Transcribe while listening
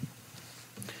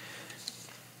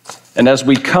And as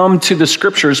we come to the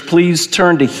scriptures, please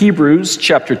turn to Hebrews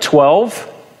chapter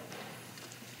 12.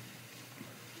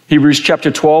 Hebrews chapter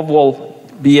 12 will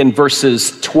be in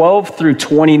verses 12 through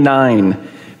 29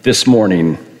 this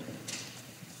morning.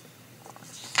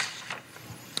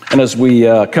 And as we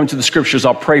come to the scriptures,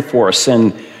 I'll pray for us.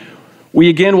 And we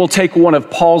again will take one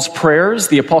of Paul's prayers,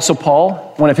 the Apostle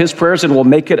Paul, one of his prayers, and we'll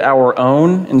make it our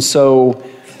own. And so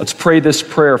let's pray this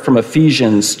prayer from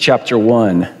Ephesians chapter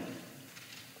 1.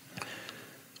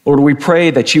 Lord, we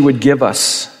pray that you would give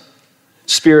us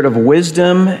spirit of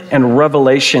wisdom and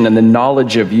revelation and the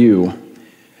knowledge of you,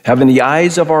 having the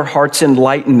eyes of our hearts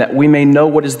enlightened, that we may know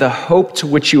what is the hope to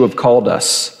which you have called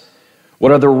us,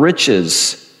 what are the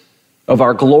riches of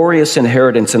our glorious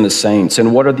inheritance in the saints,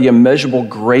 and what are the immeasurable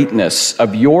greatness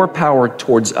of your power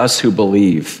towards us who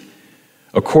believe,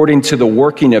 according to the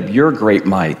working of your great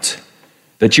might,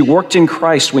 that you worked in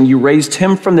Christ when you raised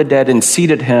him from the dead and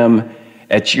seated him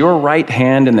at your right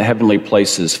hand in the heavenly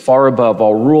places, far above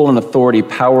all rule and authority,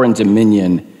 power and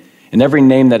dominion, and every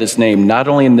name that is named, not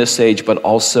only in this age, but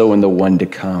also in the one to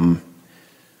come.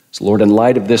 So, Lord, in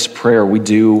light of this prayer, we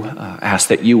do ask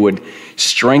that you would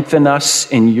strengthen us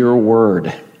in your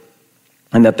word,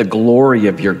 and that the glory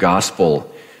of your gospel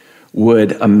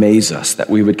would amaze us, that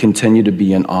we would continue to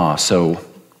be in awe. So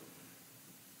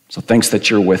thanks that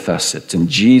you're with us. It's in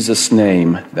Jesus'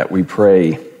 name that we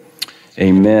pray.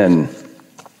 Amen.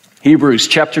 Hebrews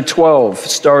chapter 12,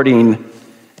 starting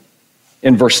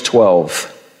in verse 12.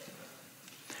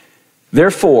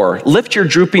 Therefore, lift your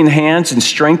drooping hands and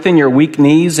strengthen your weak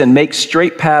knees and make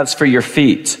straight paths for your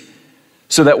feet,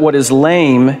 so that what is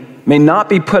lame may not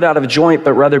be put out of joint,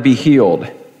 but rather be healed.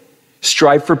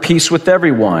 Strive for peace with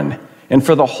everyone and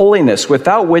for the holiness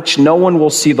without which no one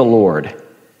will see the Lord.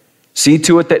 See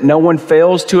to it that no one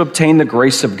fails to obtain the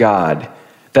grace of God,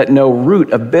 that no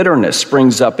root of bitterness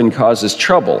springs up and causes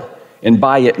trouble, and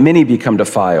by it many become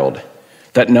defiled.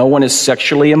 That no one is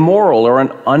sexually immoral or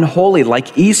unholy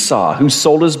like Esau, who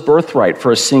sold his birthright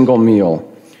for a single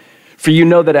meal. For you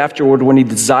know that afterward, when he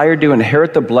desired to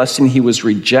inherit the blessing, he was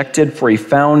rejected, for he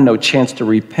found no chance to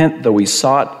repent, though he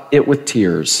sought it with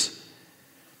tears.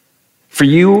 For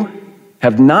you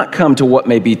have not come to what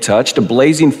may be touched, a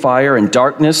blazing fire and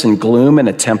darkness and gloom and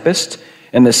a tempest,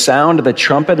 and the sound of the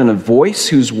trumpet and a voice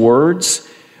whose words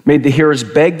made the hearers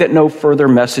beg that no further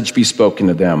message be spoken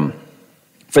to them.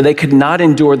 For they could not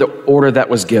endure the order that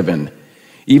was given.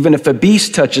 Even if a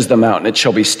beast touches the mountain, it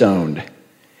shall be stoned.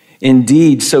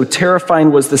 Indeed, so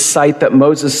terrifying was the sight that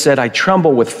Moses said, I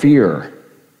tremble with fear.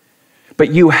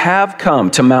 But you have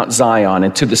come to Mount Zion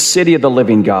and to the city of the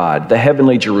living God, the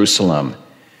heavenly Jerusalem,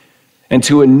 and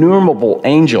to innumerable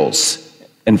angels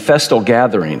and festal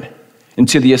gathering, and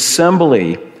to the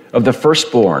assembly of the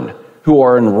firstborn who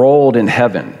are enrolled in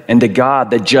heaven, and to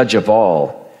God, the judge of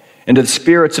all, and to the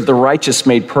spirits of the righteous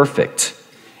made perfect,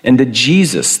 and to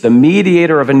Jesus, the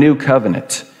mediator of a new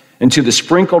covenant, and to the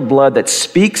sprinkled blood that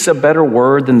speaks a better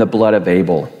word than the blood of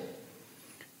Abel.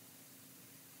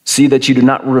 See that you do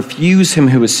not refuse him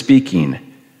who is speaking,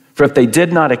 for if they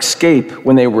did not escape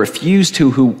when they refused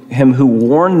him who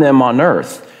warned them on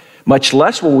earth, much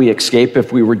less will we escape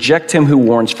if we reject him who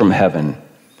warns from heaven.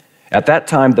 At that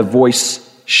time the voice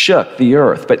shook the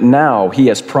earth, but now he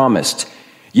has promised,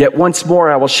 yet once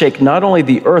more I will shake not only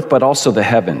the earth, but also the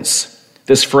heavens.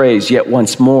 This phrase, yet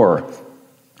once more,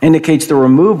 indicates the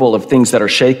removal of things that are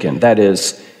shaken, that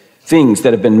is, things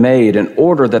that have been made, in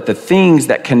order that the things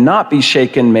that cannot be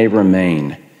shaken may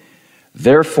remain.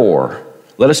 Therefore,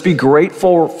 let us be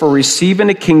grateful for receiving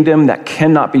a kingdom that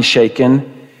cannot be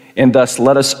shaken, and thus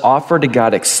let us offer to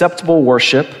God acceptable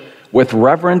worship with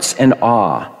reverence and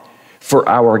awe, for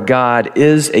our God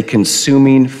is a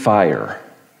consuming fire.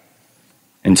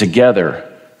 And together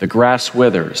the grass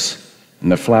withers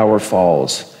and the flower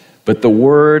falls, but the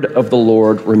word of the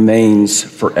Lord remains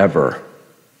forever.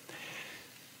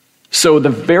 So the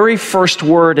very first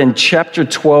word in chapter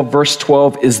 12, verse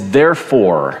 12 is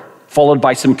therefore, followed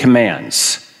by some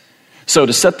commands. So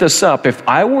to set this up, if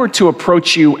I were to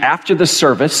approach you after the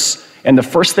service, and the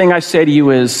first thing I say to you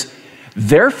is,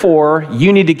 therefore,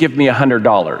 you need to give me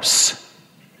 $100.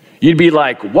 You'd be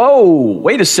like, whoa,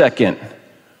 wait a second.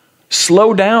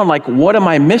 Slow down, like, what am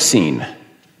I missing?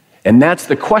 And that's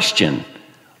the question.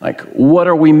 Like, what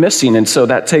are we missing? And so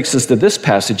that takes us to this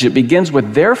passage. It begins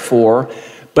with therefore,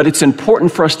 but it's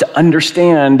important for us to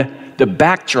understand the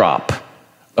backdrop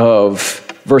of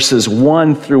verses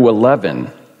 1 through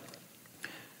 11.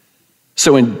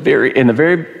 So in the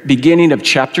very beginning of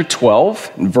chapter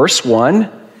 12, in verse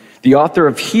 1, the author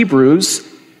of Hebrews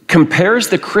compares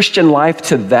the Christian life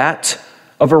to that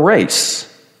of a race.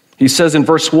 He says in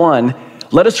verse 1,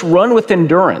 let us run with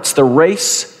endurance the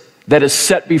race that is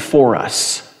set before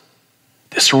us.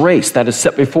 This race that is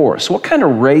set before us. What kind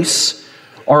of race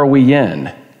are we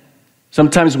in?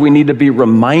 Sometimes we need to be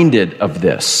reminded of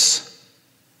this.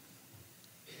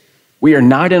 We are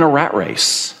not in a rat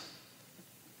race.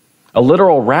 A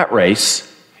literal rat race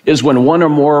is when one or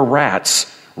more rats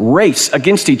race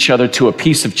against each other to a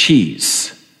piece of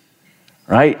cheese,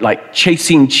 right? Like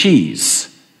chasing cheese.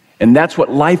 And that's what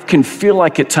life can feel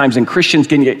like at times, and Christians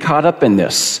can get caught up in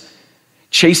this.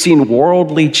 Chasing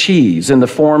worldly cheese in the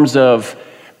forms of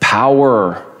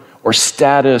power or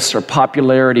status or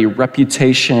popularity,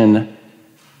 reputation,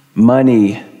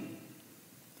 money.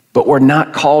 But we're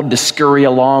not called to scurry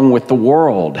along with the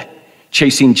world,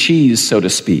 chasing cheese, so to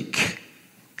speak.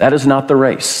 That is not the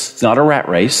race. It's not a rat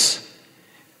race.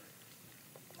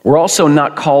 We're also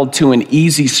not called to an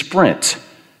easy sprint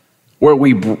where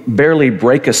we barely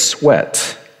break a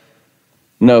sweat.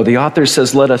 No, the author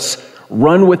says, let us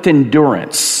run with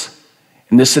endurance.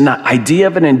 And this idea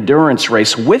of an endurance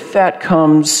race, with that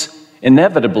comes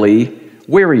inevitably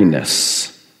weariness.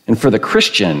 And for the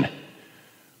Christian,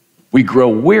 we grow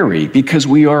weary because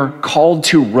we are called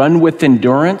to run with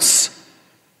endurance,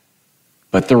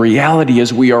 but the reality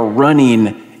is we are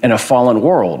running in a fallen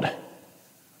world.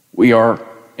 We are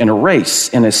in a race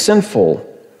in a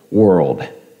sinful world.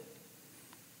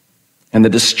 And the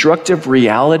destructive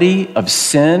reality of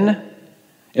sin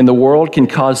in the world can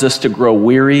cause us to grow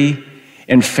weary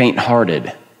and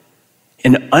faint-hearted.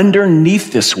 And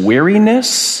underneath this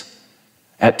weariness,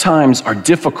 at times, are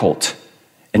difficult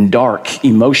and dark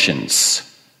emotions.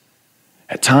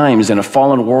 At times, in a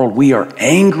fallen world, we are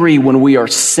angry when we are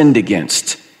sinned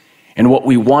against. And what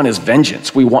we want is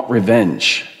vengeance. We want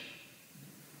revenge.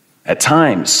 At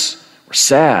times, we're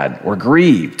sad, we're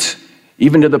grieved,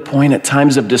 even to the point at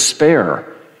times of despair,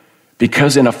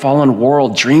 because in a fallen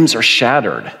world, dreams are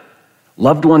shattered.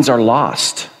 Loved ones are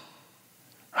lost.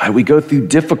 Right? We go through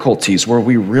difficulties where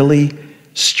we really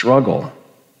struggle.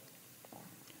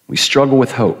 We struggle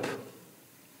with hope.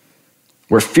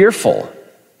 We're fearful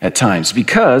at times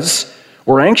because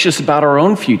we're anxious about our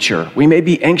own future. We may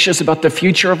be anxious about the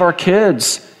future of our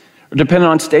kids, or depending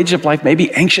on stage of life,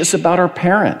 maybe anxious about our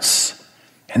parents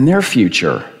and their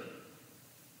future.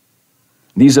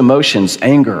 These emotions,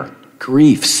 anger,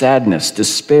 grief, sadness,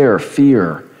 despair,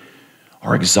 fear,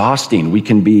 are exhausting. We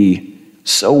can be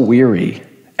so weary.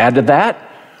 Add to that,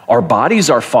 our bodies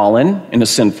are fallen in a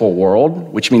sinful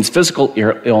world, which means physical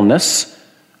illness.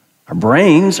 Our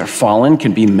brains are fallen,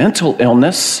 can be mental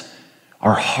illness.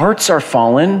 Our hearts are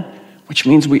fallen, which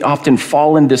means we often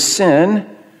fall into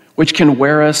sin, which can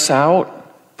wear us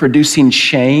out, producing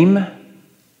shame.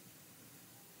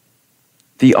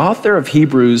 The author of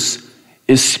Hebrews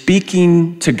is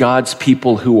speaking to God's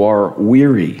people who are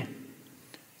weary.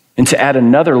 And to add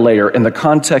another layer, in the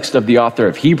context of the author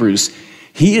of Hebrews,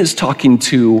 he is talking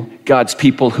to God's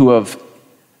people who have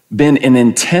been in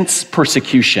intense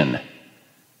persecution.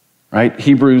 Right?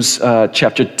 Hebrews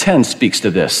chapter 10 speaks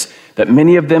to this, that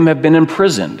many of them have been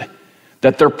imprisoned,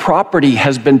 that their property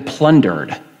has been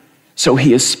plundered. So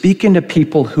he is speaking to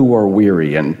people who are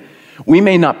weary. And we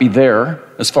may not be there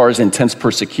as far as intense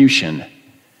persecution,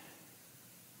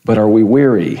 but are we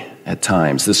weary at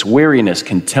times? This weariness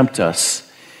can tempt us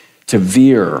to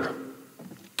veer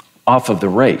off of the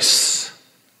race,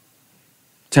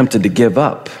 tempted to give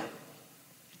up.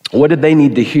 What did they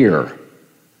need to hear?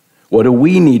 What do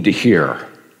we need to hear?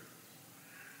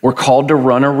 We're called to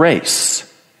run a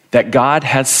race that God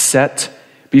has set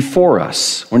before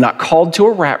us. We're not called to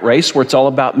a rat race where it's all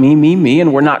about me, me, me,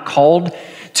 and we're not called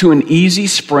to an easy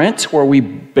sprint where we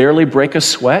barely break a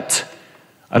sweat.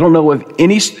 I don't know of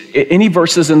any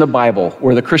verses in the Bible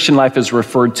where the Christian life is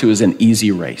referred to as an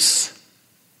easy race.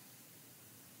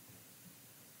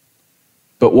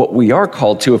 But what we are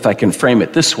called to, if I can frame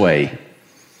it this way,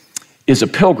 is a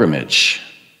pilgrimage,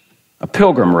 a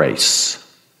pilgrim race.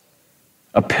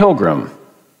 A pilgrim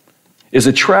is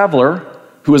a traveler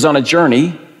who is on a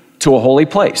journey to a holy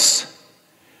place.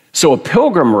 So a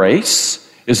pilgrim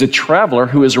race is a traveler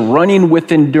who is running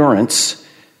with endurance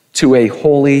to a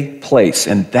holy place,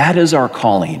 and that is our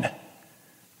calling.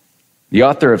 The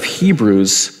author of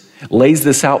Hebrews lays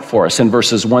this out for us in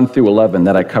verses 1 through 11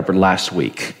 that I covered last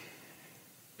week.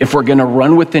 If we're going to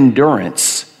run with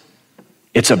endurance,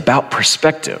 it's about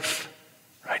perspective.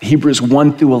 Right? Hebrews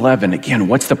 1 through 11, again,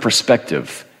 what's the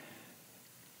perspective?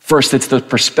 First, it's the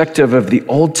perspective of the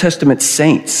Old Testament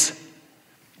saints.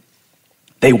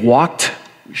 They walked,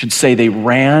 we should say they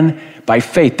ran by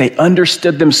faith. They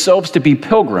understood themselves to be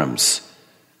pilgrims.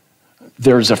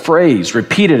 There's a phrase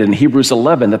repeated in Hebrews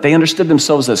 11 that they understood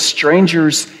themselves as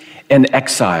strangers and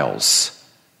exiles.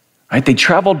 right? They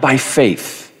traveled by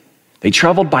faith. They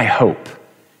traveled by hope.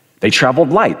 They traveled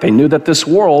light. They knew that this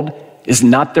world is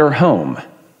not their home.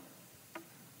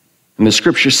 And the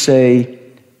scriptures say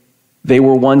they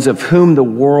were ones of whom the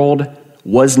world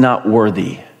was not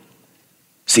worthy.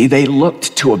 See, they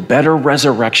looked to a better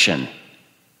resurrection,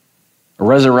 a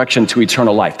resurrection to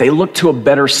eternal life. They looked to a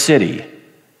better city,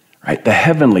 right? The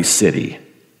heavenly city.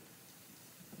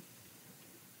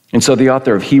 And so the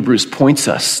author of Hebrews points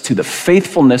us to the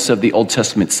faithfulness of the Old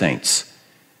Testament saints.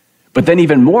 But then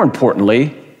even more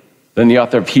importantly, then the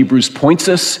author of Hebrews points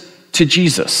us to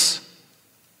Jesus.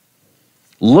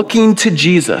 Looking to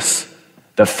Jesus,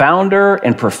 the founder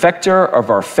and perfecter of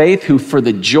our faith, who for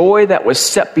the joy that was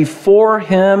set before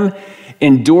him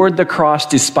endured the cross,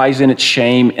 despising its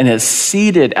shame, and is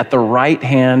seated at the right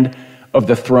hand of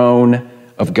the throne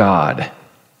of God.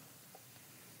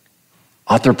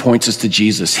 Author points us to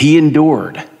Jesus. He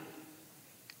endured.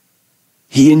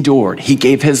 He endured. He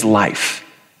gave his life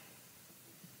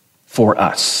for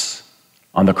us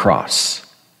on the cross.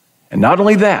 And not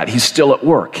only that, he's still at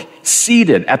work,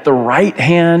 seated at the right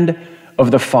hand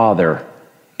of the Father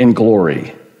in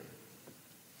glory,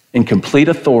 in complete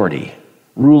authority,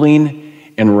 ruling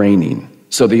and reigning.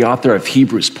 So the author of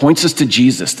Hebrews points us to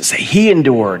Jesus to say, he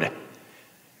endured.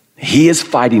 He is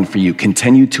fighting for you.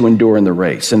 Continue to endure in the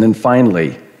race. And then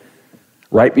finally,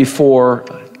 right before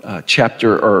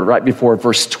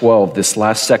verse 12, this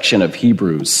last section of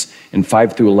Hebrews in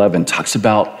 5 through 11 talks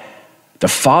about the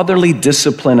fatherly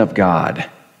discipline of God.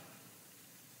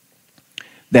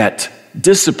 That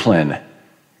discipline,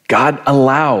 God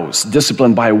allows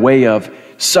discipline by way of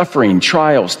suffering,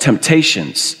 trials,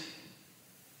 temptations,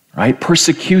 right?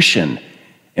 Persecution.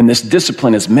 And this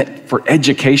discipline is meant for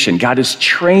education. God is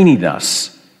training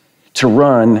us to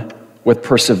run with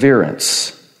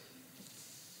perseverance.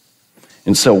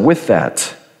 And so with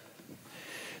that,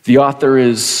 the author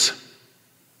is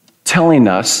telling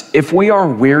us if we are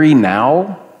weary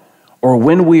now or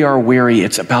when we are weary,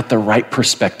 it's about the right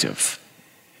perspective.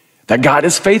 That God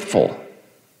is faithful.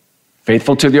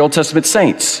 Faithful to the Old Testament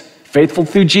saints. Faithful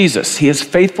through Jesus. He is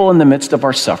faithful in the midst of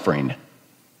our suffering.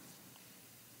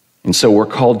 And so we're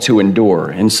called to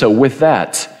endure. And so with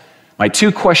that, my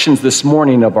two questions this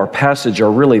morning of our passage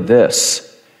are really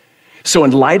this. So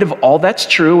in light of all that's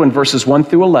true in verses 1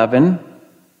 through 11,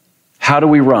 how do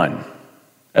we run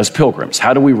as pilgrims?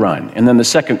 How do we run? And then the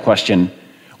second question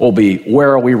will be, where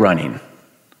are we running?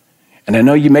 And I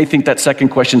know you may think that second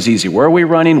question's easy. Where are we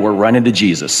running? We're running to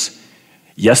Jesus.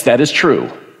 Yes, that is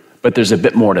true, but there's a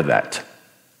bit more to that.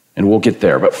 And we'll get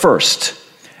there. But first,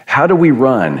 how do we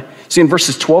run? See, in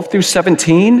verses 12 through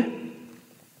 17,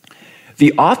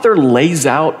 the author lays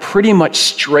out pretty much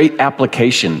straight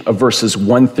application of verses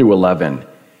 1 through 11.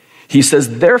 He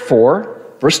says, therefore,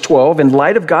 verse 12, in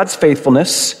light of God's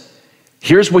faithfulness,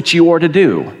 here's what you are to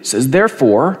do. It says,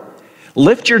 therefore,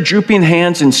 lift your drooping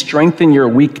hands and strengthen your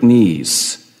weak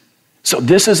knees. So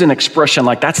this is an expression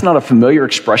like that's not a familiar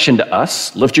expression to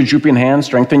us. Lift your drooping hands,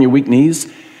 strengthen your weak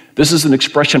knees. This is an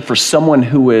expression for someone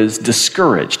who is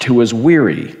discouraged, who is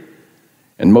weary.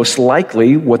 And most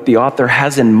likely what the author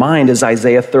has in mind is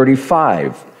Isaiah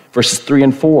 35, verses 3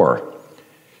 and 4.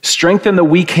 Strengthen the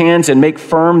weak hands and make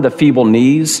firm the feeble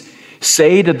knees.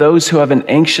 Say to those who have an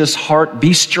anxious heart,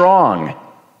 be strong.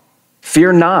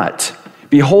 Fear not.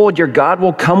 Behold, your God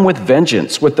will come with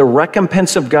vengeance. With the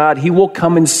recompense of God, he will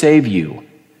come and save you.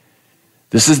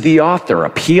 This is the author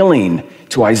appealing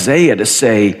to Isaiah to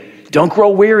say, don't grow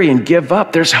weary and give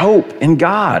up. There's hope in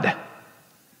God.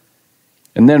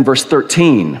 And then verse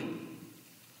 13,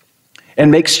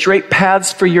 and make straight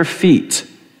paths for your feet,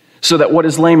 so that what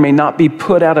is lame may not be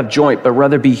put out of joint, but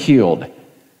rather be healed.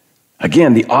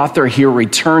 Again, the author here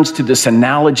returns to this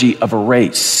analogy of a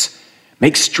race.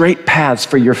 Make straight paths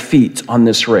for your feet on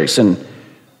this race. And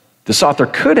this author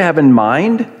could have in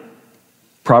mind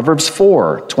Proverbs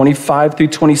 4, 25 through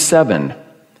 27.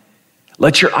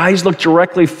 Let your eyes look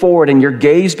directly forward and your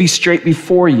gaze be straight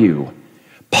before you.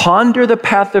 Ponder the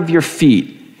path of your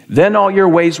feet, then all your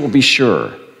ways will be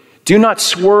sure. Do not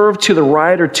swerve to the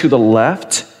right or to the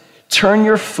left. Turn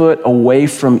your foot away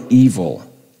from evil.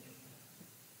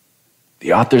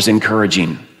 The author's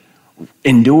encouraging,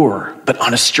 endure, but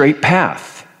on a straight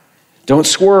path. Don't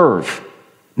swerve,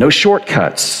 no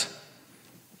shortcuts.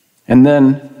 And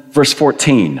then verse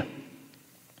 14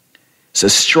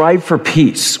 says, strive for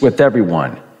peace with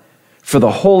everyone, for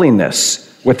the holiness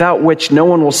without which no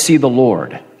one will see the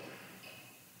Lord.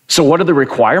 So what are the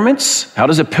requirements? How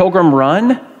does a pilgrim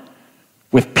run?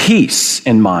 With peace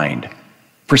in mind,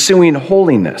 pursuing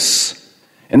holiness.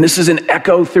 And this is an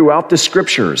echo throughout the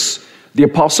scriptures. The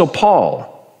Apostle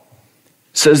Paul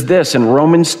says this in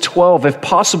Romans 12, if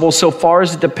possible, so far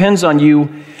as it depends on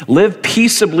you, live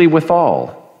peaceably with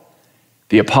all.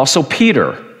 The Apostle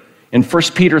Peter in 1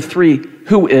 Peter 3,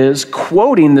 who is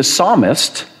quoting the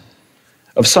psalmist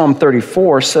of Psalm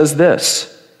 34, says this,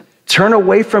 turn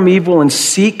away from evil and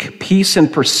seek peace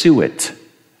and pursue it.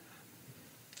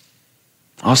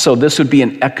 Also, this would be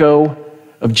an echo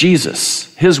of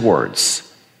Jesus, his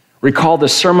words. Recall the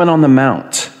Sermon on the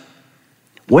Mount.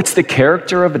 What's the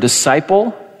character of a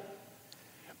disciple?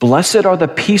 Blessed are the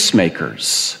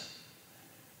peacemakers.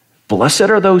 Blessed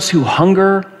are those who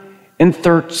hunger and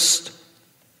thirst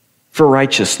for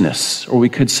righteousness, or we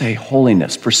could say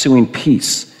holiness, pursuing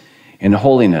peace and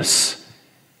holiness.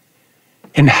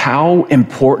 And how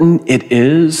important it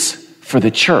is for the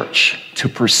church to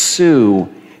pursue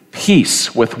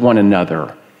peace with one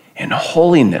another and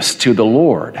holiness to the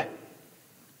Lord.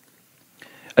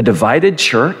 A divided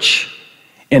church,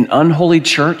 an unholy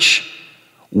church,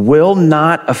 will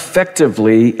not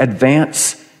effectively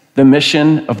advance the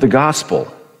mission of the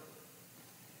gospel.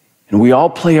 And we all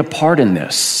play a part in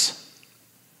this.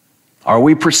 Are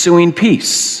we pursuing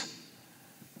peace?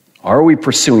 Are we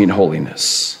pursuing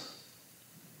holiness?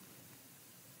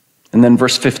 And then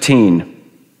verse 15.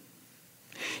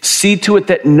 See to it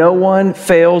that no one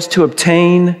fails to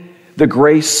obtain the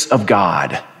grace of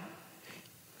God.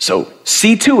 So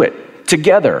see to it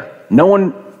together. No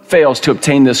one fails to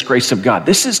obtain this grace of God.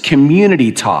 This is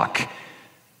community talk.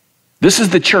 This is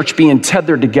the church being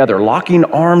tethered together, locking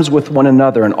arms with one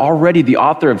another. And already the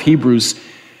author of Hebrews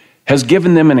has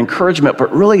given them an encouragement,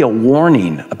 but really a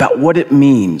warning about what it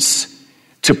means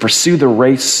to pursue the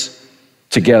race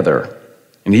together.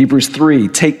 In Hebrews 3,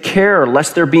 take care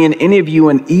lest there be in any of you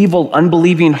an evil,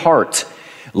 unbelieving heart,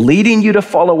 leading you to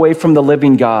fall away from the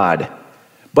living God.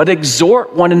 But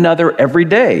exhort one another every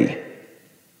day,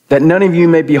 that none of you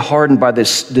may be hardened by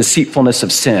this deceitfulness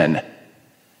of sin.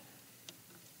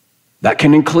 That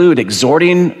can include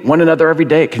exhorting one another every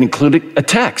day. It can include a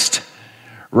text,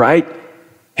 right?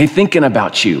 Hey, thinking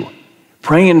about you,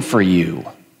 praying for you.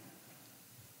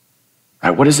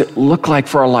 Right, what does it look like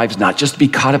for our lives? Not just to be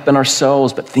caught up in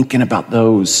ourselves, but thinking about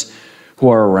those who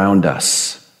are around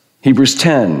us. Hebrews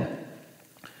 10,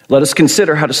 let us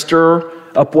consider how to stir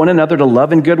up one another to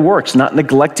love and good works, not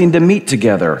neglecting to meet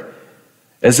together,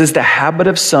 as is the habit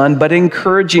of some, but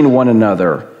encouraging one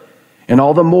another. And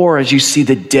all the more as you see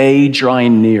the day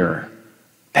drawing near.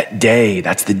 That day,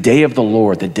 that's the day of the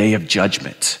Lord, the day of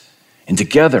judgment. And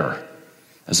together,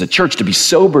 as a church, to be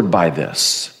sobered by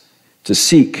this, to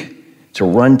seek to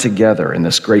run together in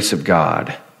this grace of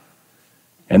God.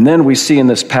 And then we see in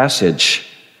this passage,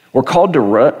 we're called to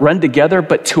run together,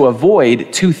 but to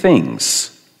avoid two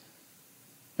things.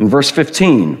 In verse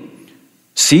 15,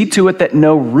 see to it that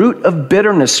no root of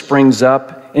bitterness springs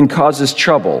up and causes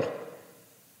trouble,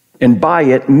 and by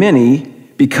it many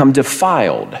become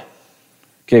defiled.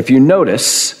 Okay, if you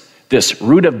notice, this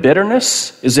root of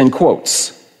bitterness is in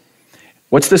quotes.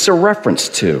 What's this a reference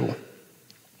to?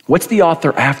 What's the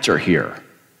author after here?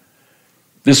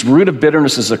 This root of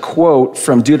bitterness is a quote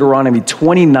from Deuteronomy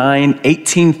 29,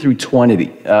 18 through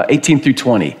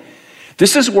 20.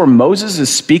 This is where Moses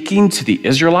is speaking to the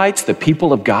Israelites, the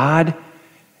people of God,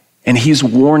 and he's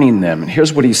warning them. And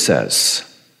here's what he says.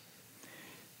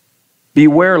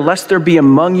 Beware lest there be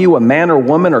among you a man or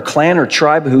woman or clan or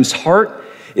tribe whose heart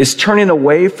is turning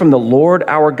away from the Lord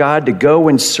our God to go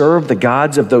and serve the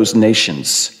gods of those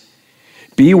nations.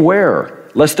 Beware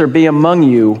lest there be among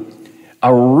you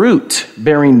a root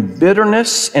bearing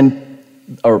bitterness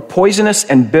or poisonous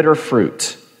and bitter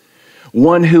fruit.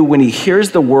 One who, when he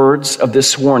hears the words of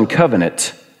this sworn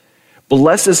covenant,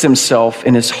 blesses himself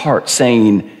in his heart,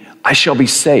 saying, I shall be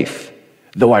safe,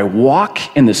 though I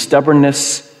walk in the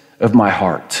stubbornness of my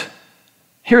heart.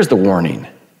 Here's the warning.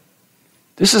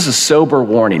 This is a sober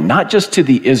warning, not just to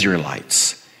the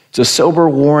Israelites. It's a sober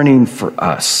warning for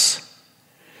us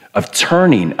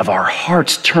of our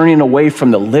hearts turning away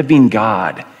from the living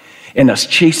God and us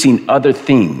chasing other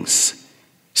things,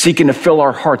 seeking to fill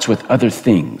our hearts with other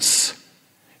things.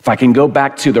 If I can go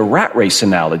back to the rat race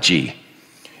analogy,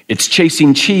 it's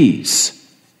chasing cheese.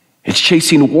 It's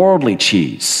chasing worldly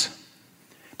cheese.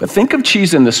 But think of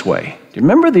cheese in this way. Do you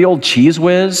remember the old Cheese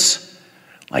Whiz?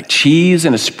 Like cheese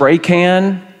in a spray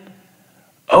can?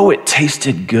 Oh, it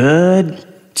tasted good,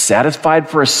 satisfied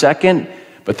for a second,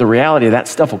 but the reality of that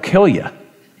stuff will kill you.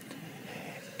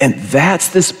 And that's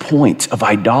this point of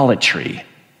idolatry.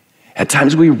 At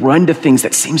times we run to things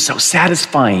that seem so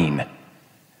satisfying,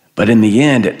 but in the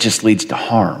end, it just leads to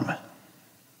harm.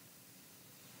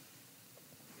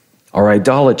 Our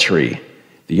idolatry,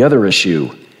 the other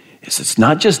issue, is it's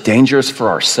not just dangerous for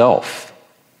ourselves.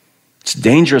 It's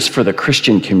dangerous for the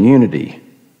Christian community.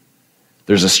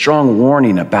 There's a strong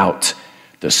warning about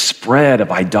the spread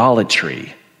of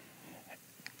idolatry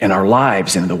in our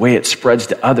lives and the way it spreads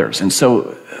to others. And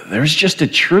so there's just a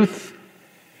truth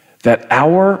that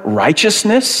our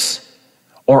righteousness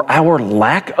or our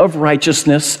lack of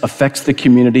righteousness affects the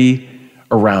community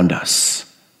around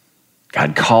us.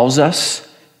 God calls us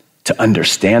to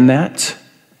understand that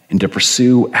and to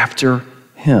pursue after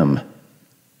him.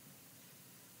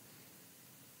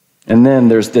 And then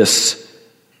there's this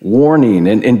warning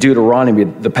in Deuteronomy,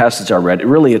 the passage I read.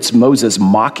 It's Moses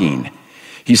mocking.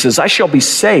 He says, I shall be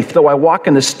safe, though I walk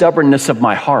in the stubbornness of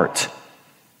my heart.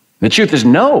 The truth is,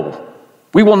 no,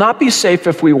 we will not be safe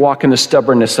if we walk in the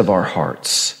stubbornness of our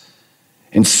hearts.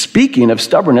 And speaking of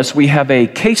stubbornness, we have a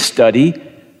case study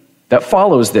that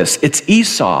follows this. It's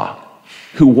Esau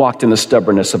who walked in the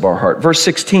stubbornness of our heart. Verse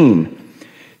 16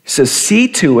 says, see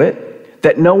to it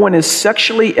that no one is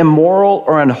sexually immoral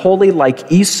or unholy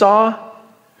like Esau,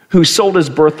 who sold his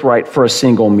birthright for a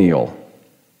single meal.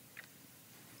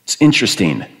 It's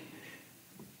interesting.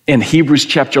 In Hebrews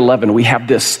chapter 11, we have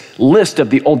this list of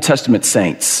the Old Testament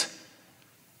saints.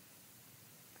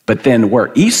 But then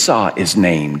where Esau is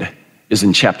named is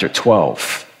in chapter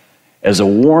 12 as a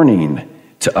warning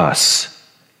to us.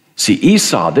 See,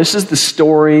 Esau, this is the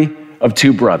story of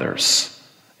two brothers.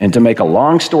 And to make a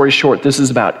long story short, this is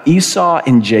about Esau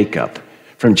and Jacob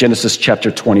from Genesis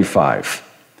chapter 25.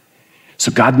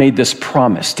 So God made this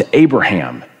promise to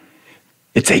Abraham.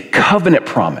 It's a covenant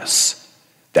promise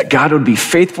that God would be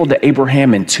faithful to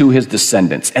Abraham and to his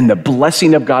descendants. And the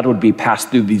blessing of God would be passed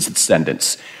through these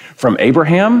descendants. From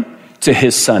Abraham to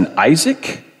his son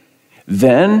Isaac,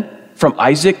 then from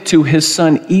Isaac to his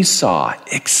son Esau.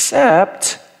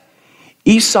 Except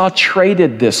Esau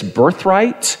traded this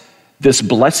birthright, this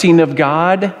blessing of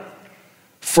God,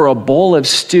 for a bowl of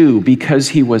stew because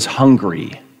he was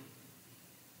hungry.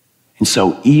 And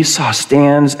so Esau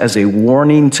stands as a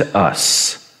warning to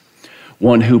us,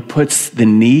 one who puts the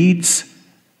needs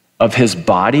of his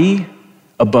body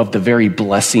above the very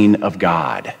blessing of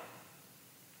God.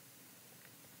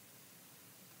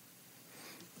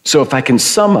 So if I can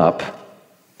sum up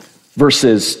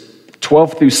verses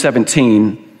 12 through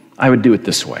 17, I would do it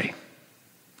this way.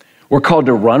 We're called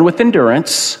to run with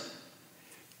endurance,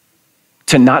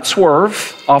 to not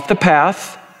swerve off the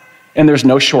path, and there's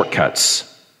no shortcuts.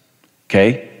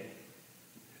 Okay?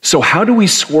 So how do we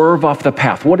swerve off the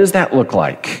path? What does that look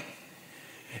like?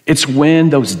 It's when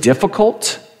those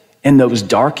difficult and those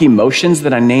dark emotions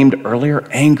that I named earlier,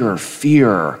 anger,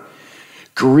 fear,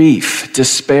 grief,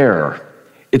 despair,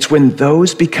 it's when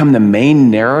those become the main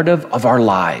narrative of our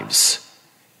lives,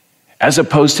 as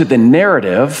opposed to the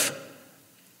narrative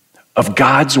of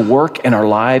God's work in our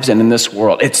lives and in this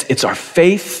world. It's our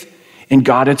faith in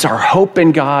God. It's our hope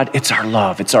in God. It's our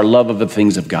love. It's our love of the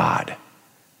things of God.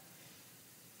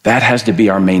 That has to be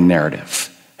our main narrative.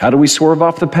 How do we swerve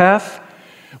off the path?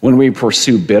 When we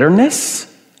pursue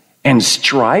bitterness and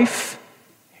strife,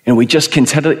 and we just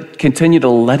continue to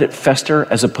let it fester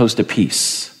as opposed to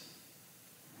peace.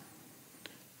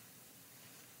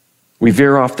 We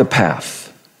veer off the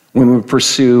path when we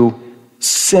pursue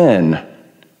sin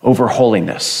over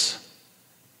holiness.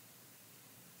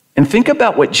 And think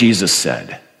about what Jesus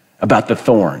said about the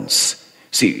thorns.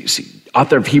 See,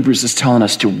 author of Hebrews is telling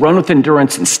us to run with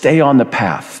endurance and stay on the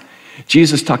path.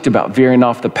 Jesus talked about veering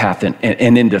off the path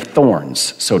and into thorns,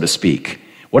 so to speak.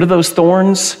 What are those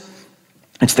thorns?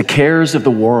 It's the cares of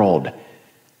the world.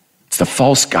 It's the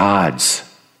false gods.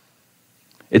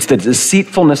 It's the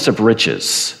deceitfulness of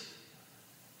riches.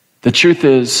 The truth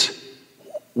is,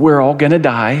 we're all going to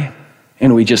die,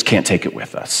 and we just can't take it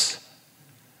with us,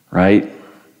 right?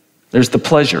 There's the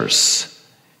pleasures.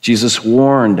 Jesus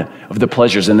warned of the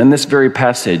pleasures. And in this very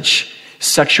passage,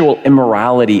 sexual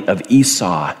immorality of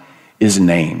Esau is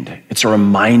named. It's a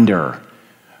reminder,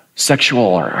 sexual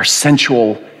or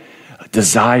sensual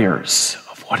desires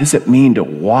of what does it mean to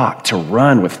walk, to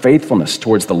run with faithfulness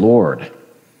towards the Lord.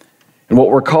 And what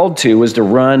we're called to is to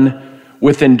run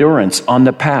with endurance on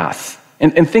the path.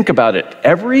 And think about it.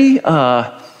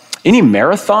 Any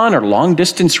marathon or long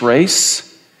distance race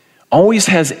always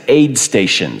has aid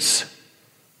stations.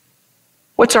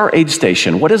 What's our aid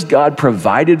station? What has God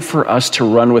provided for us to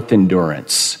run with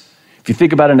endurance? If you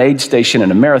think about an aid station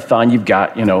in a marathon, you've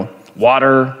got,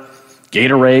 water,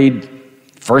 Gatorade,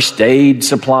 first aid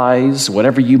supplies,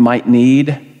 whatever you might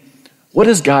need. What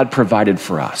has God provided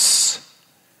for us?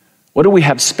 What do we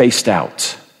have spaced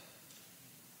out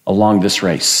along this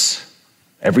race?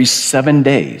 Every 7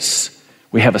 days,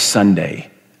 we have a Sunday.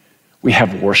 We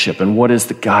have worship. And what does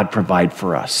God provide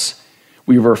for us?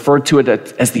 We refer to it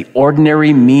as the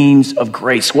ordinary means of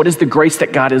grace. What is the grace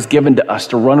that God has given to us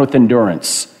to run with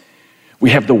endurance?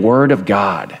 We have the Word of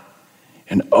God.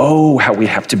 And oh, how we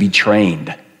have to be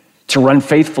trained to run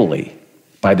faithfully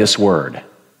by this Word.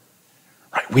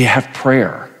 Right? We have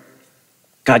prayer.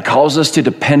 God calls us to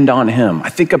depend on Him. I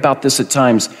think about this at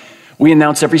times. We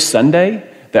announce every Sunday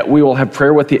that we will have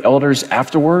prayer with the elders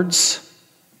afterwards.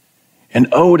 And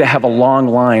oh, to have a long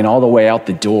line all the way out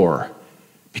the door,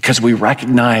 because we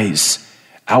recognize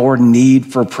our need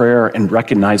for prayer and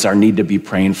recognize our need to be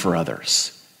praying for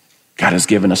others. God has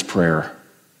given us prayer.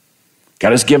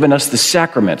 God has given us the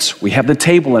sacraments. We have the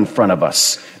table in front of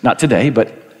us. Not today,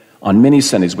 but on many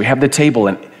Sundays, we have the table.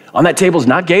 And on that table is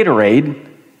not Gatorade.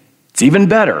 It's even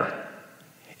better.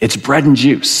 It's bread and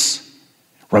juice.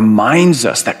 Reminds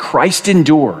us that Christ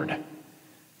endured,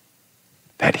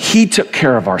 that He took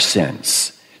care of our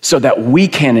sins so that we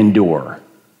can endure,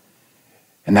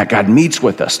 and that God meets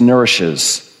with us,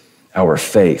 nourishes our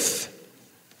faith.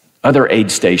 Other aid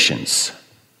stations.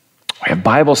 We have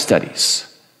Bible studies.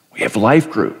 We have life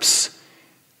groups.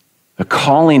 The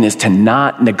calling is to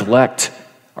not neglect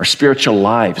our spiritual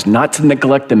lives, not to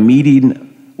neglect the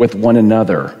meeting with one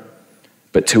another,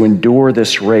 but to endure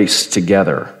this race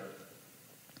together.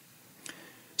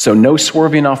 So no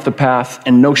swerving off the path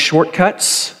and no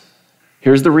shortcuts.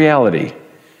 Here's the reality.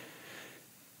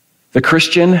 The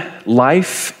Christian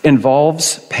life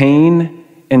involves pain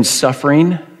and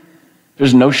suffering.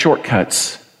 There's no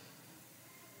shortcuts.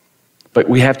 But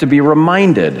we have to be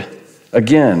reminded,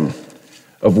 again,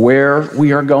 of where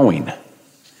we are going.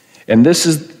 And this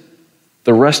is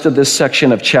the rest of this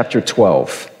section of chapter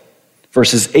 12,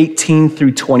 verses 18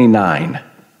 through 29.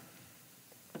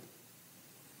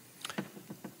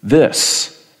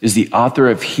 This is the author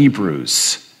of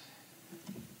Hebrews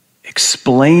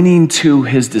explaining to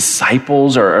his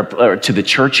disciples or to the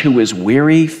church who is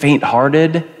weary,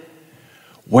 faint-hearted,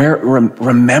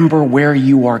 remember where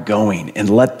you are going, and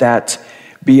let that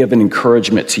be of an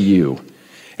encouragement to you.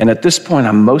 And at this point,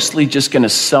 I'm mostly just going to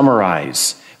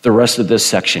summarize the rest of this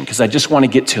section because I just want to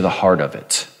get to the heart of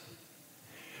it.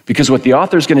 Because what the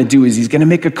author is going to do is he's going to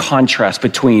make a contrast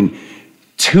between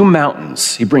two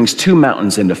mountains. He brings two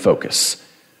mountains into focus.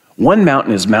 One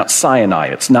mountain is Mount Sinai.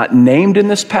 It's not named in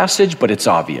this passage, but it's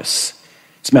obvious.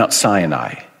 It's Mount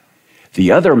Sinai.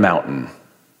 The other mountain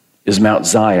is Mount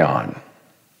Zion.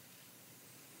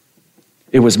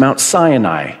 It was Mount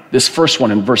Sinai, this first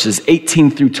one in verses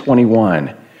 18 through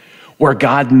 21, where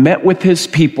God met with his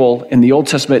people in the Old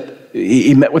Testament.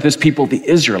 He met with his people, the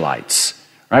Israelites.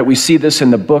 Right? We see this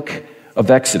in the book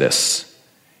of Exodus.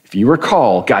 If you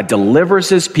recall, God delivers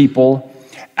his people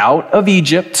out of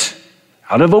Egypt,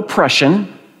 out of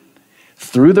oppression,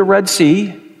 through the Red Sea,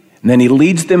 and then he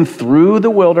leads them through the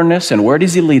wilderness. And where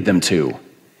does he lead them to?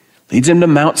 Leads them to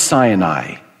Mount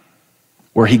Sinai,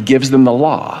 where he gives them the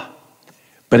law.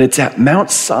 But it's at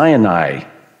Mount Sinai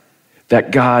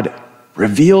that God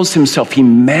reveals himself. He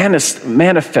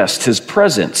manifests his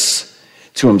presence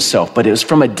to himself, but it was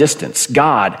from a distance.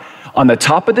 God on the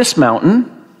top of this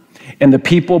mountain and the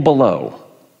people below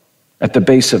at the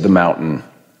base of the mountain.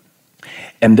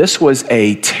 And this was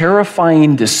a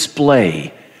terrifying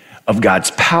display of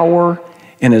God's power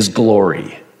and his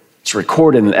glory. It's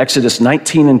recorded in Exodus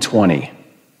 19 and 20.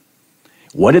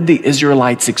 What did the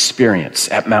Israelites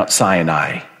experience at Mount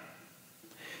Sinai?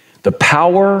 The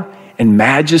power and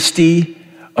majesty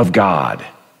of God.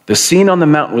 The scene on the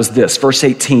mountain was this, verse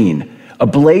 18. A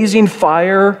blazing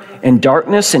fire and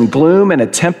darkness and gloom and a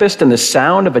tempest and the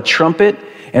sound of a trumpet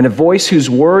and a voice whose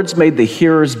words made the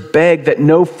hearers beg that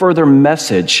no further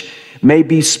message may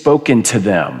be spoken to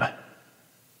them.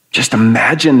 Just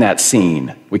imagine that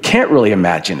scene. We can't really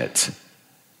imagine it.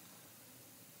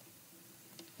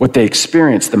 What they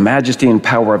experienced, the majesty and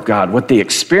power of God, what they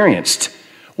experienced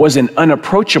was an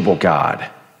unapproachable God.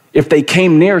 If they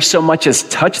came near so much as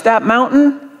touched that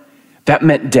mountain, that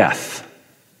meant death.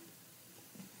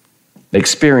 They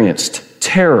experienced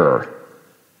terror.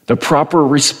 The proper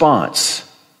response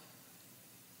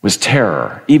was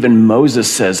terror. Even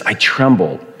Moses says, I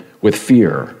trembled with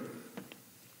fear.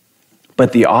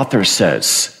 But the author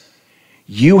says,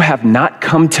 you have not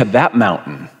come to that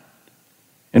mountain.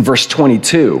 In verse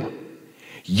 22,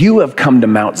 you have come to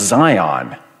Mount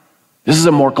Zion. This is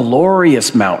a more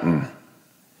glorious mountain.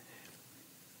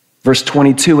 Verse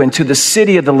 22, and to the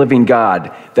city of the living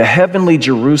God, the heavenly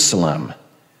Jerusalem.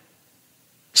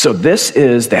 So this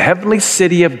is the heavenly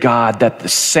city of God that the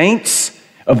saints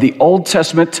of the Old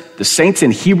Testament, the saints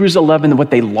in Hebrews 11,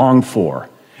 what they long for.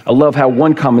 I love how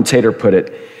one commentator put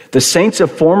it. The saints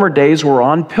of former days were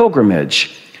on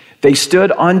pilgrimage. They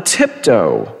stood on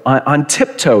tiptoe,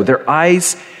 their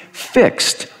eyes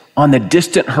fixed on the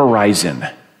distant horizon.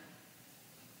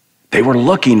 They were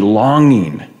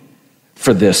longing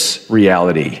for this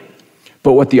reality.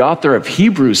 But what the author of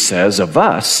Hebrews says of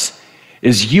us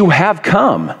is, you have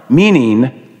come,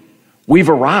 meaning we've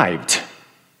arrived.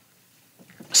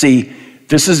 See,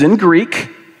 this is in Greek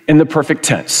in the perfect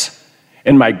tense.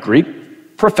 And my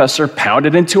Greek professor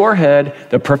pounded into our head,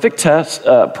 the perfect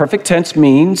tense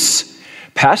means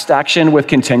past action with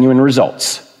continuing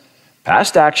results.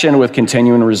 Past action with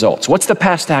continuing results. What's the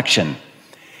past action?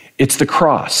 It's the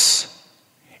cross.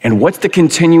 And what's the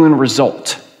continuing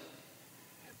result?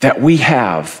 That we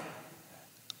are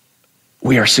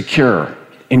secure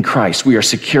in Christ. We are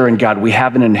secure in God. We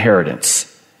have an inheritance.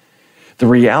 The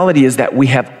reality is that we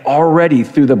have already,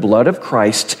 through the blood of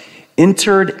Christ,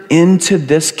 entered into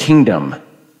this kingdom.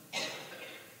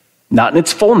 Not in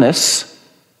its fullness,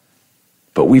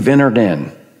 but we've entered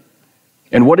in.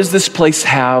 And what does this place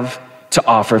have to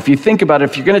offer? If you think about it,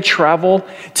 if you're going to travel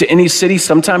to any city,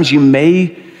 sometimes you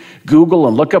may Google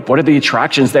and look up what are the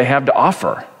attractions they have to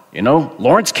offer.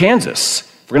 Lawrence, Kansas.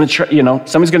 If we're going to,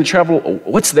 somebody's going to travel.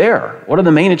 What's there? What are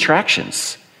the main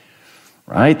attractions?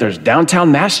 Right? There's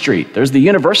downtown Mass Street. There's the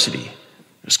university.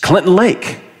 There's Clinton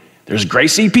Lake. There's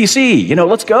Grace EPC.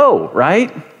 Let's go,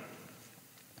 right?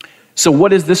 So what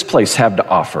does this place have to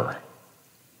offer?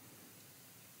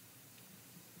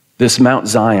 This Mount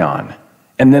Zion.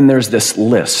 And then there's this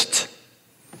list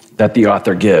that the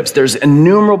author gives. There's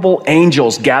innumerable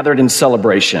angels gathered in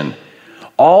celebration.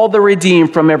 All the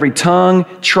redeemed from every tongue,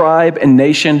 tribe, and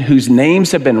nation whose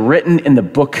names have been written in the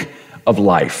book of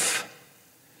life.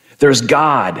 There's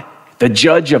God, the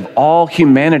judge of all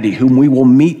humanity, whom we will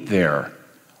meet there.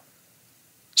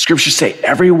 Scriptures say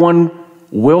everyone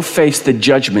will face the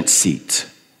judgment seat,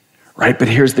 right? But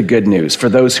here's the good news. For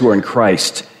those who are in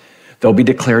Christ, they'll be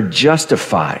declared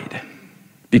justified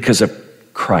because of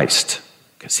Christ,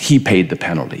 because he paid the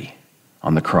penalty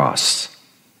on the cross.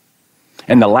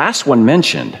 And the last one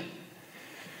mentioned,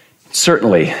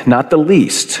 certainly not the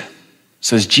least,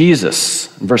 says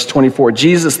Jesus, in verse 24,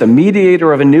 Jesus, the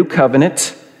mediator of a new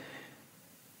covenant,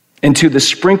 and to the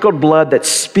sprinkled blood that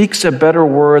speaks a better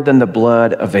word than the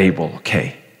blood of Abel.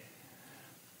 Okay.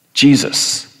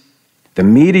 Jesus, the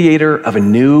mediator of a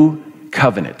new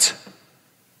covenant.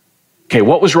 Okay,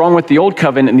 what was wrong with the old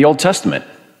covenant in the Old Testament?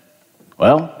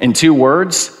 Well, in 2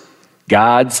 words,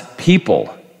 God's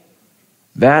people.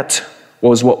 That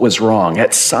was what was wrong.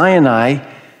 At Sinai,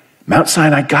 Mount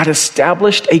Sinai, God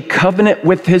established a covenant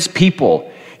with his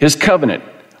people. His covenant.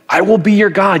 I will be your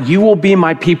God. You will be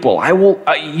my people.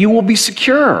 You will be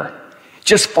secure.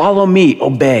 Just follow me,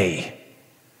 obey.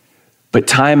 But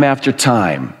time after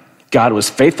time, God was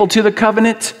faithful to the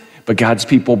covenant, but God's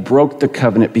people broke the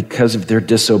covenant because of their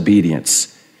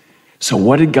disobedience. So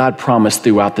what did God promise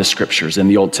throughout the scriptures in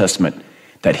the Old Testament?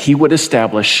 That he would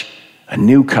establish a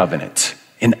new covenant,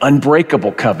 an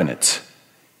unbreakable covenant.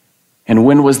 And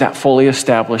when was that fully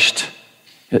established?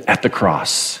 At the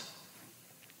cross.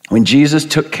 When Jesus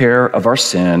took care of our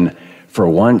sin for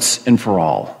once and for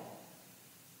all.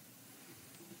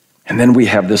 And then we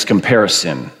have this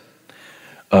comparison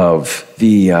of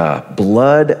the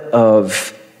blood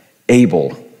of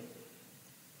Abel.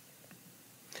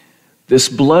 This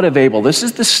blood of Abel, this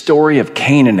is the story of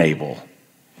Cain and Abel.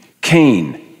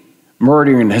 Cain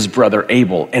murdering his brother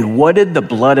Abel. And what did the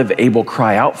blood of Abel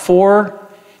cry out for?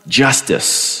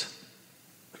 Justice.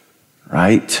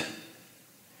 Right?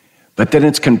 But then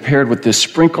it's compared with the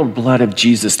sprinkled blood of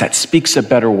Jesus that speaks a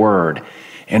better word.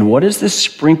 And what is this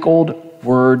sprinkled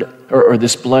word or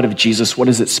this blood of Jesus? What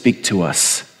does it speak to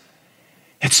us?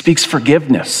 It speaks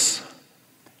forgiveness,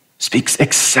 speaks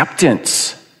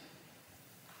acceptance.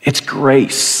 It's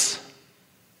grace.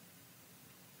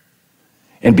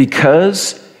 And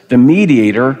because the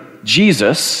mediator,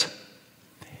 Jesus,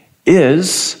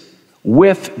 is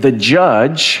with the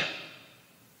judge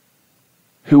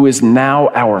who is now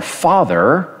our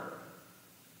Father,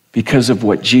 because of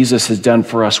what Jesus has done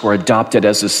for us, we're adopted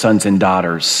as his sons and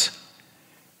daughters.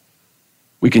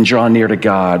 We can draw near to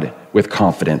God with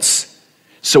confidence.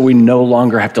 So we no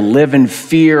longer have to live in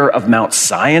fear of Mount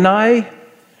Sinai.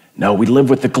 No, we live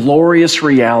with the glorious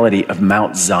reality of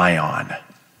Mount Zion.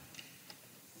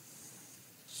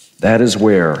 That is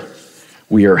where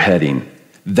we are heading.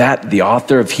 That the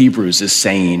author of Hebrews is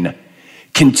saying,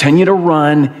 continue to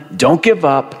run, don't give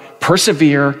up,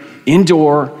 persevere,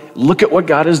 endure, look at what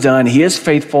God has done. He is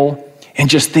faithful, and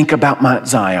just think about Mount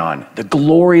Zion, the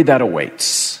glory that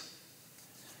awaits.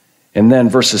 And then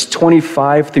verses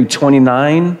 25 through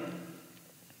 29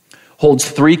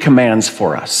 holds 3 commands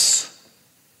for us.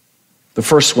 The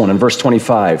first one in verse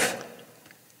 25.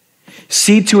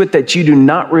 See to it that you do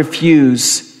not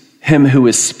refuse him who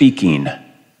is speaking.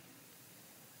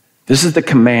 This is the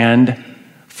command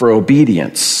for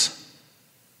obedience.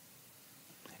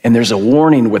 And there's a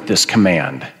warning with this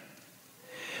command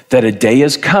that a day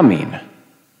is coming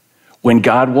when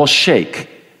God will shake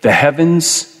the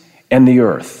heavens and the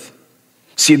earth.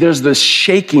 See, there's this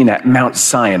shaking at Mount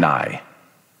Sinai,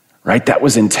 right? That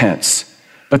was intense.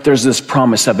 But there's this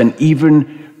promise of an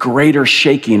even greater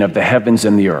shaking of the heavens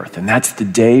and the earth. And that's the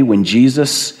day when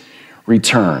Jesus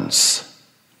returns,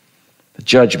 the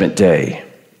judgment day.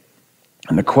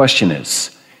 And the question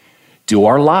is, do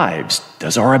our lives,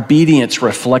 does our obedience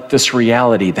reflect this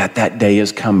reality that that day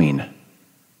is coming?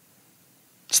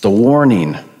 It's the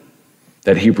warning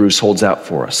that Hebrews holds out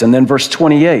for us. And then verse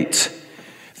 28,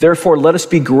 therefore let us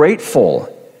be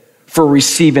grateful for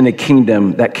receiving a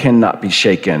kingdom that cannot be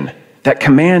shaken. That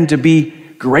command to be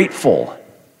grateful.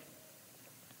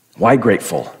 Why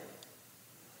grateful?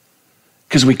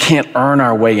 Because we can't earn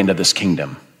our way into this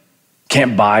kingdom.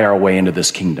 Can't buy our way into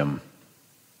this kingdom.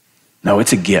 No,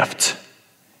 it's a gift.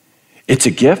 It's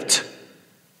a gift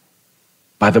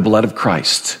by the blood of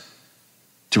Christ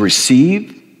to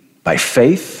receive by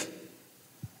faith.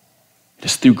 It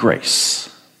is through grace.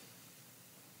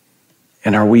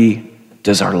 And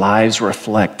does our lives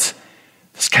reflect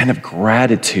this kind of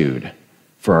gratitude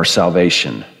for our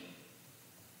salvation?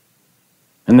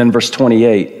 And then verse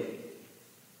 28,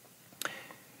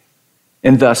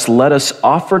 and thus let us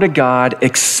offer to God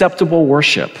acceptable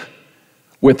worship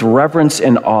with reverence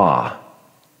and awe,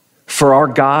 for our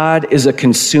God is a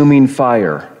consuming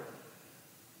fire.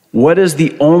 What is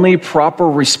the only proper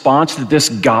response to this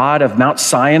God of Mount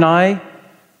Sinai,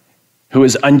 who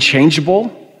is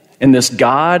unchangeable, and this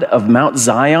God of Mount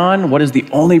Zion? What is the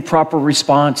only proper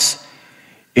response?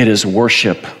 It is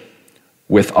worship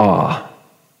with awe.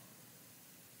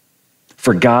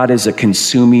 For God is a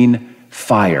consuming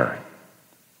fire.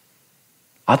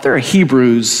 Author of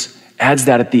Hebrews adds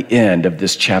that at the end of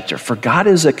this chapter. For God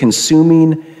is a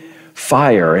consuming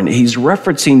fire. And he's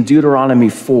referencing Deuteronomy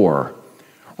 4,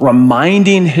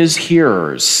 reminding his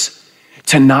hearers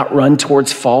to not run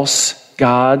towards false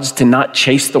gods, to not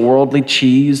chase the worldly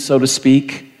cheese, so to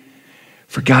speak.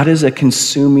 For God is a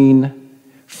consuming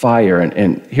fire.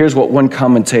 And here's what one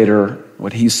commentator,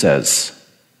 what he says.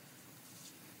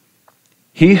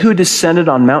 He who descended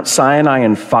on Mount Sinai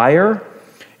in fire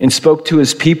and spoke to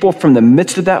his people from the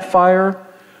midst of that fire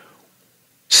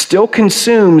still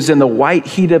consumes in the white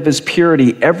heat of his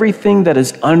purity everything that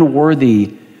is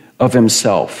unworthy of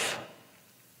himself.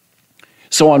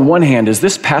 So on one hand, is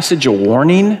this passage a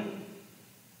warning?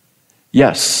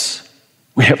 Yes,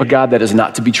 we have a God that is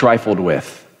not to be trifled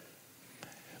with.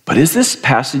 But is this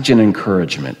passage an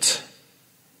encouragement?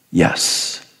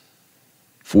 Yes.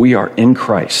 If we are in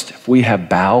Christ, if we have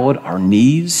bowed our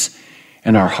knees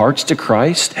and our hearts to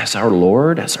Christ as our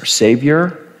Lord, as our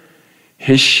Savior,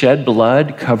 his shed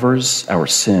blood covers our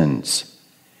sins.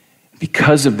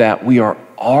 Because of that, we are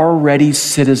already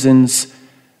citizens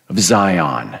of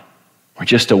Zion. We're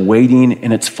just awaiting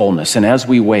in its fullness. And as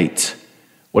we wait,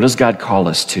 what does God call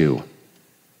us to?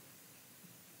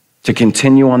 To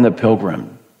continue on the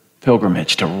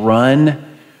pilgrimage, to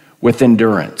run with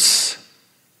endurance.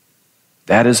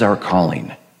 That is our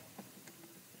calling.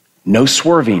 No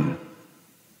swerving,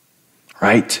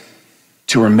 right?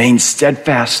 To remain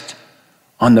steadfast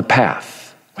on the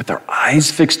path with our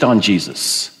eyes fixed on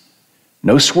Jesus.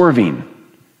 No swerving,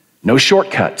 no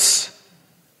shortcuts.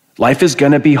 Life is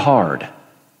going to be hard.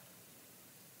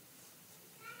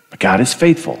 But God is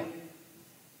faithful.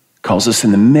 Calls us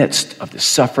in the midst of the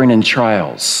suffering and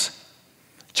trials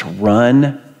to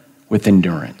run with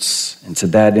endurance. And to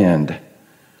that end,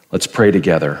 let's pray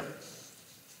together.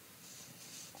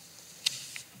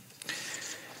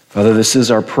 Father, this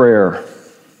is our prayer,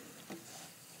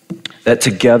 that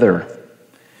together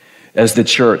as the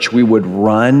church we would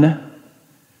run,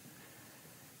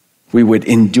 we would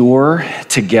endure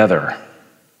together.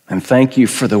 And thank you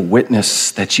for the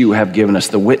witness that you have given us,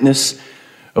 the witness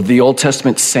of the Old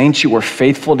Testament saints. You were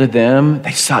faithful to them.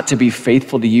 They sought to be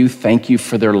faithful to you. Thank you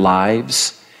for their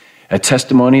lives, a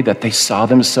testimony that they saw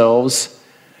themselves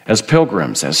as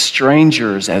pilgrims, as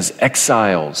strangers, as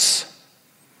exiles,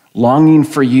 longing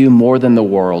for you more than the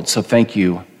world. So thank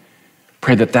you.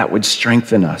 Pray that that would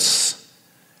strengthen us.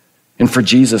 And for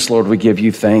Jesus, Lord, we give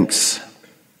you thanks.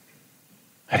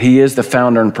 That he is the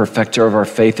founder and perfecter of our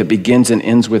faith. It begins and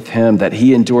ends with him, that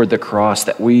he endured the cross,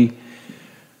 that we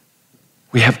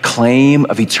have claim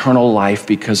of eternal life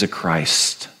because of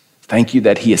Christ. Thank you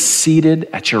that he is seated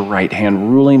at your right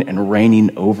hand, ruling and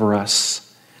reigning over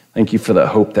us. Thank you for the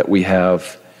hope that we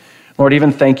have. Lord,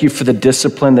 even thank you for the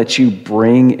discipline that you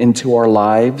bring into our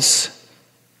lives,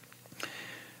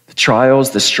 the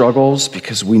trials, the struggles,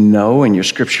 because we know and your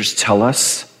scriptures tell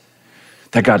us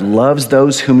that God loves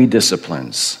those whom he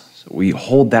disciplines. So we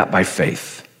hold that by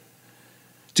faith.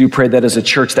 Do pray that as a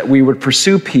church that we would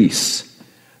pursue peace,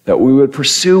 that we would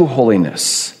pursue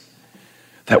holiness,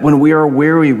 that when we are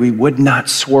weary, we would not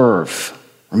swerve,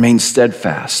 remain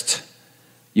steadfast.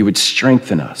 You would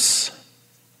strengthen us.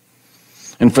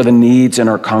 And for the needs in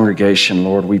our congregation,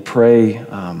 Lord, we pray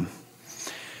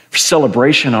for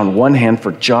celebration on one hand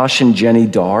for Josh and Jenny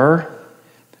Darr,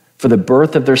 for the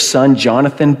birth of their son,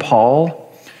 Jonathan Paul,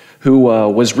 who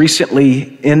was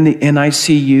recently in the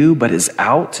NICU but is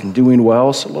out and doing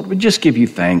well. So, Lord, we just give you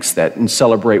thanks that and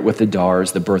celebrate with the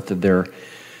Darrs the birth of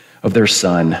their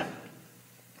son.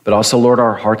 But also, Lord,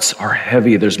 our hearts are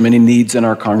heavy. There's many needs in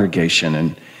our congregation.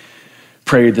 And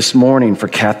pray this morning for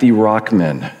Kathy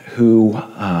Rockman,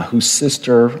 whose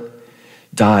sister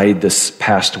died this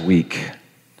past week.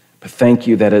 But thank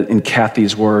you that in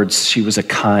Kathy's words, she was a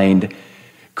kind,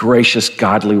 gracious,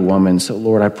 godly woman. So,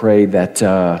 Lord, I pray that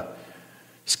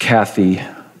as Kathy,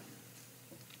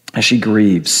 as she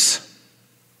grieves,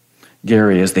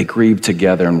 Gary, as they grieve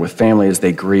together, and with family as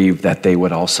they grieve, that they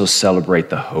would also celebrate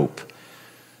the hope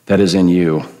that is in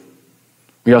you.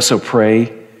 We also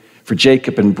pray for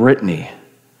Jacob and Brittany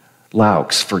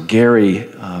Laux, for Gary,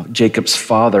 Jacob's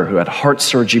father, who had heart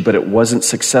surgery, but it wasn't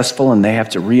successful, and they have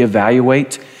to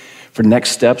reevaluate for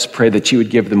next steps. Pray that you would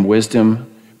give them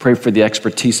wisdom. Pray for the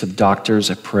expertise of doctors.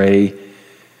 I pray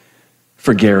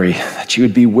for Gary, that you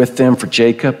would be with them, for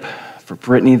Jacob, for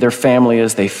Brittany, their family,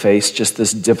 as they face just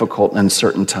this difficult and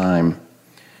uncertain time.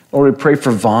 Lord, we pray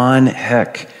for Vaughn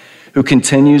Heck, who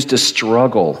continues to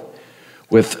struggle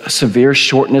with severe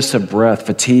shortness of breath,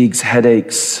 fatigues,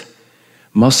 headaches,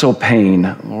 muscle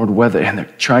pain. Lord, and they're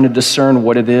trying to discern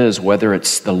what it is, whether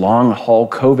it's the long haul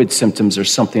COVID symptoms or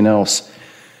something else.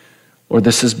 Lord,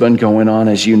 this has been going on,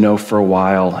 as you know, for a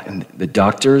while, and the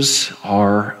doctors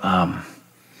are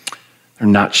they're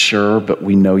not sure, but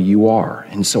we know you are.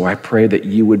 And so I pray that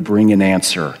you would bring an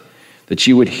answer, that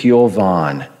you would heal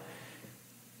Vaughn.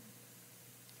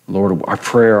 Lord, our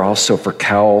prayer also for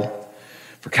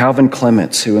Calvin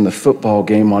Clements, who in the football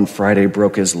game on Friday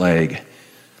broke his leg.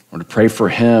 Lord, pray for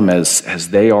him as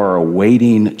they are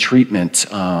awaiting treatment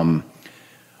on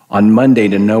Monday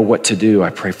to know what to do. I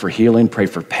pray for healing, pray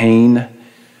for pain,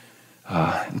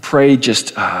 and pray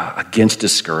just against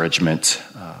discouragement.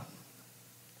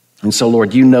 And so,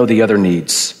 Lord, you know the other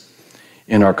needs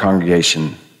in our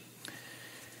congregation.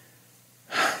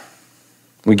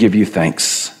 We give you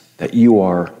thanks that you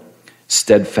are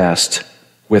steadfast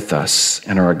with us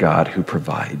and are a God who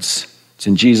provides. It's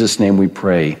in Jesus' name we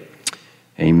pray.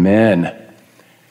 Amen.